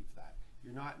strategy for that.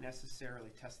 You're not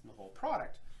necessarily testing the whole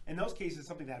product. In those cases,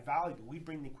 something that valuable, we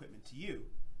bring the equipment to you,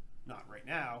 not right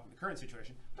now in the current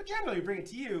situation, but generally we bring it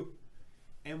to you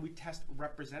and we test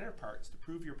representative parts to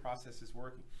prove your process is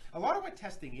working. A lot of what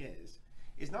testing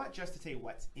is not just to say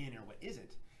what's in or what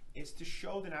isn't. It's to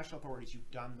show the national authorities you've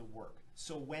done the work.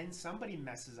 So when somebody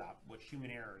messes up, which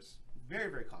human error is very,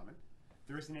 very common,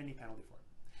 there isn't any penalty for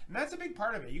it. And that's a big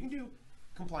part of it. You can do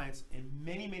compliance in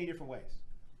many, many different ways.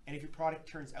 And if your product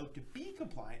turns out to be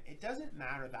compliant, it doesn't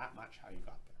matter that much how you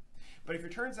got there. But if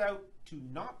it turns out to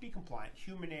not be compliant,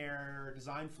 human error,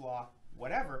 design flaw,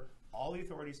 whatever, all the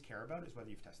authorities care about is whether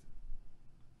you've tested.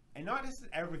 And not just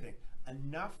everything,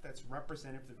 enough that's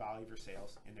representative of the value of your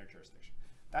sales in their jurisdiction.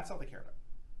 That's all they care about.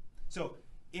 So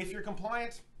if you're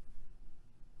compliant,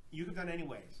 you can have done any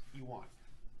ways you want.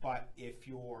 But if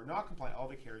you're not compliant, all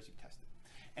they care is you've tested.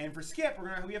 And for skip,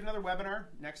 we have another webinar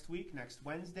next week, next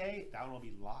Wednesday. That one will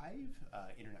be live,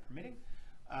 internet permitting,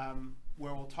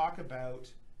 where we'll talk about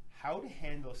how to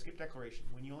handle a skip declaration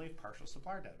when you only have partial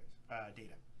supplier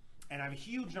data. And I have a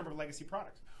huge number of legacy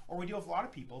products. Or we deal with a lot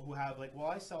of people who have like, well,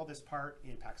 I sell this part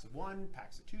in packs of 1,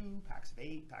 packs of 2, packs of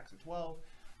 8, packs of 12.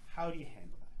 How do you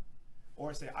handle that?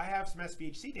 Or say, I have some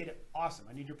SVHC data. Awesome,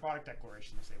 I need your product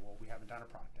declaration. They say, well, we haven't done a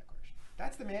product declaration.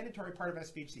 That's the mandatory part of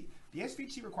SVHC. The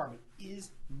SVHC requirement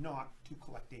is not to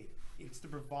collect data. It's to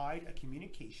provide a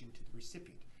communication to the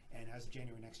recipient. And as of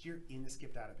January next year, in the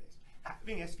skip database.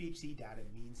 Having SVHC data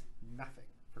means nothing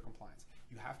for compliance.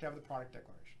 You have to have the product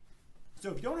declaration. So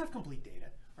if you don't have complete data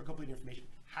or complete information,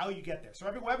 how you get there. So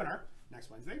every webinar, next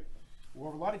Wednesday,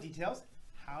 we'll have a lot of details,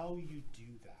 how you do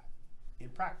that in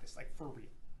practice, like for real.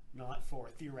 Not for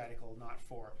theoretical, not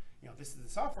for, this is the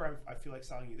software I feel like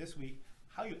selling you this week,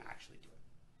 how you actually do it.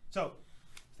 So,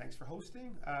 thanks for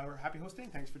hosting. We're happy hosting.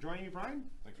 Thanks for joining me, Brian.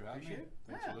 Thanks for having me.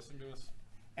 Thanks for listening to us.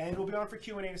 And we'll be on for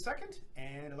Q&A in a second.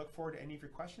 And I look forward to any of your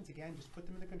questions. Again, just put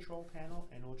them in the control panel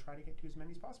and we'll try to get to as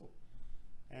many as possible.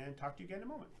 And talk to you again in a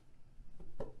moment.